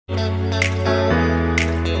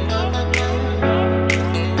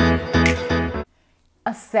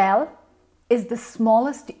A cell is the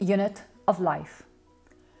smallest unit of life.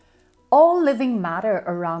 All living matter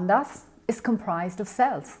around us is comprised of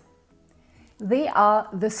cells. They are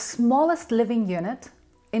the smallest living unit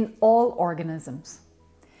in all organisms.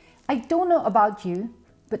 I don't know about you,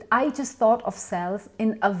 but I just thought of cells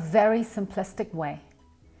in a very simplistic way.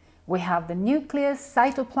 We have the nucleus,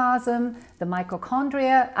 cytoplasm, the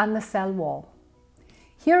mitochondria, and the cell wall.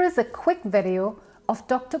 Here is a quick video of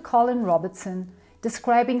Dr. Colin Robertson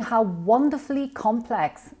describing how wonderfully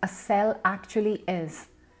complex a cell actually is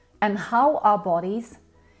and how our bodies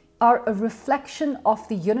are a reflection of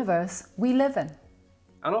the universe we live in.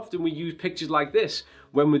 And often we use pictures like this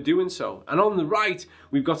when we're doing so. And on the right,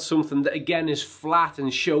 we've got something that again is flat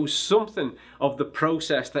and shows something of the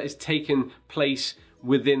process that is taking place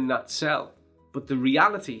within that cell. But the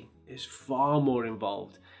reality is far more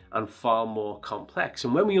involved and far more complex.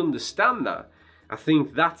 And when we understand that, I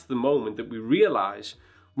think that's the moment that we realize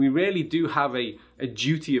we really do have a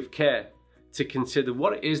duty of care to consider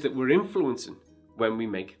what it is that we're influencing when we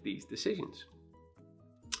make these decisions.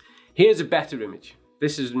 Here's a better image.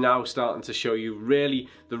 This is now starting to show you really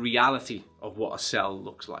the reality of what a cell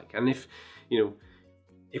looks like. And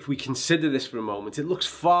if we consider this for a moment, it looks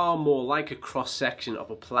far more like a cross-section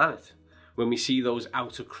of a planet. When we see those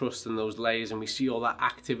outer crusts and those layers and we see all that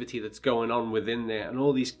activity that's going on within there and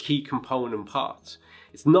all these key component parts,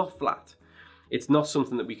 it's not flat. It's not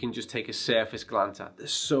something that we can just take a surface glance at.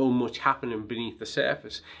 There's so much happening beneath the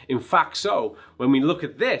surface. In fact, so when we look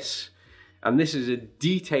at this, and this is a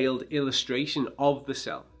detailed illustration of the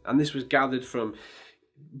cell, and this was gathered from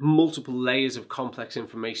multiple layers of complex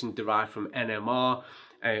information derived from NMR,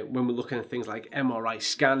 when we're looking at things like MRI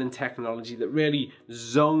scanning technology that really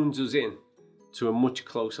zones us in to a much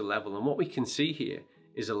closer level. And what we can see here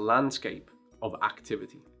is a landscape of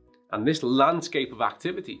activity. And this landscape of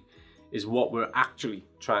activity is what we're actually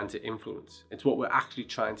trying to influence. It's what we're actually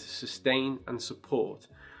trying to sustain and support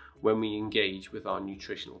when we engage with our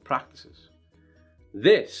nutritional practices.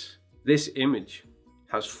 This image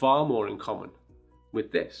has far more in common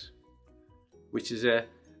with this, which is a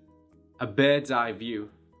bird's eye view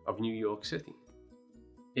of New York City.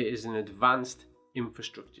 It is an advanced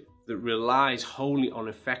infrastructure that relies wholly on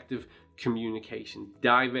effective communication,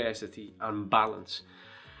 diversity, and balance.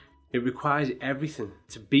 It requires everything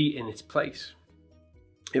to be in its place.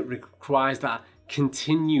 It requires that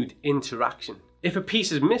continued interaction. If a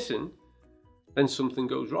piece is missing, then something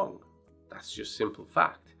goes wrong. That's just simple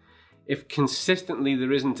fact. If consistently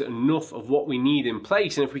there isn't enough of what we need in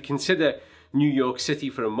place, and if we consider New York City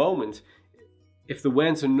for a moment, if there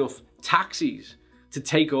weren't enough taxis to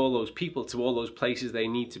take all those people to all those places they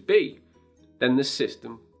need to be, then the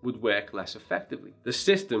system would work less effectively. The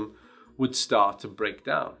system would start to break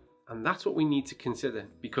down. And that's what we need to consider,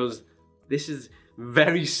 because this is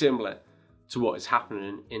very similar to what is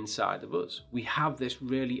happening inside of us. We have this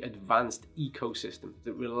really advanced ecosystem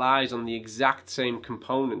that relies on the exact same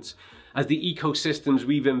components as the ecosystems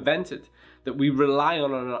we've invented, that we rely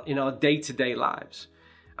on in our day-to-day lives.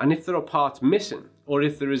 And if there are parts missing, or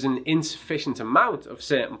if there is an insufficient amount of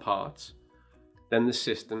certain parts, then the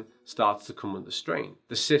system starts to come under strain.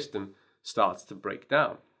 The system starts to break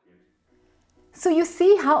down. So you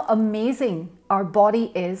see how amazing our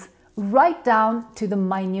body is, right down to the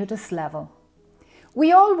minutest level.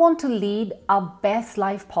 We all want to lead our best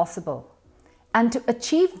life possible. And to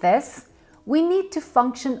achieve this, we need to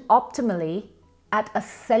function optimally at a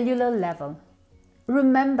cellular level.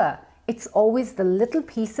 Remember, it's always the little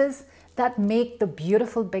pieces that make the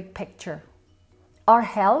beautiful big picture. Our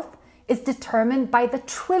health is determined by the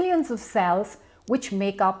trillions of cells which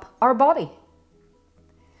make up our body.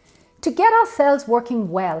 To get our cells working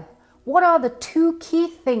well, what are the two key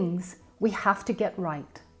things we have to get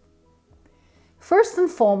right? First and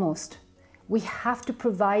foremost, we have to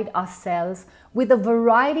provide our cells with a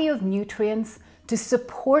variety of nutrients to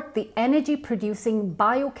support the energy-producing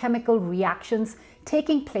biochemical reactions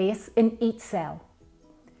taking place in each cell.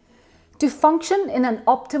 To function in an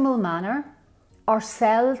optimal manner, our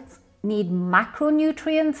cells need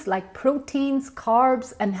macronutrients like proteins,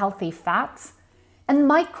 carbs, and healthy fats, and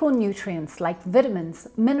micronutrients like vitamins,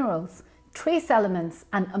 minerals, trace elements,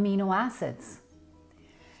 and amino acids.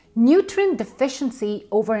 Nutrient deficiency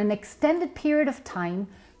over an extended period of time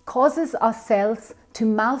causes our cells to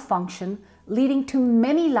malfunction, leading to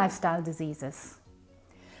many lifestyle diseases.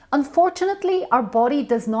 Unfortunately, our body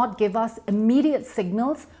does not give us immediate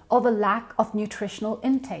signals of a lack of nutritional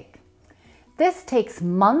intake. This takes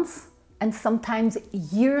months and sometimes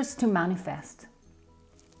years to manifest.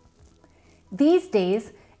 These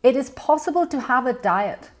days, It is possible to have a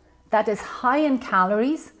diet that is high in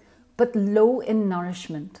calories but low in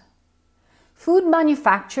nourishment. Food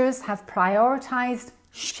manufacturers have prioritized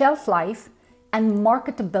shelf life and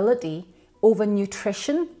marketability over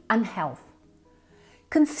nutrition and health.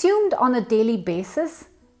 Consumed on a daily basis,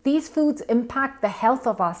 these foods impact the health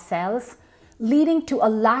of our cells, leading to a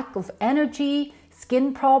lack of energy,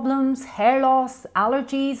 skin problems, hair loss,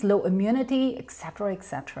 allergies, low immunity, etc.,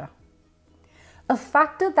 etc. A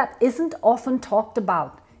factor that isn't often talked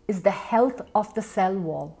about is the health of the cell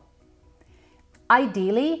wall.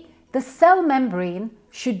 Ideally, the cell membrane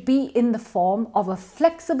should be in the form of a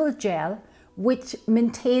flexible gel which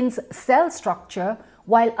maintains cell structure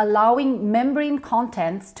while allowing membrane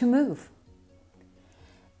contents to move.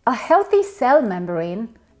 A healthy cell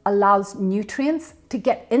membrane allows nutrients to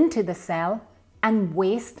get into the cell and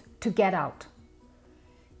waste to get out.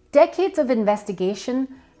 Decades of investigation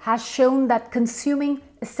has shown that consuming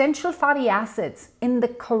essential fatty acids in the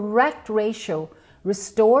correct ratio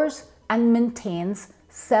restores and maintains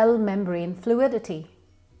cell membrane fluidity.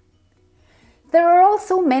 There are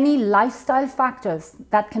also many lifestyle factors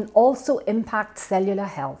that can also impact cellular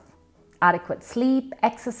health. Adequate sleep,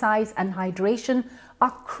 exercise, and hydration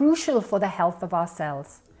are crucial for the health of our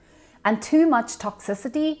cells, and too much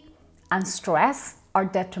toxicity and stress are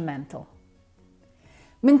detrimental.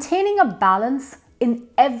 Maintaining a balance in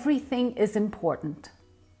everything is important.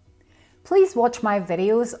 Please watch my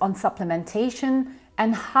videos on supplementation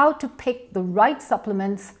and how to pick the right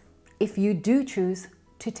supplements if you do choose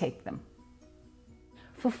to take them.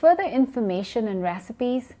 For further information and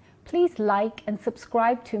recipes, please like and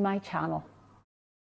subscribe to my channel.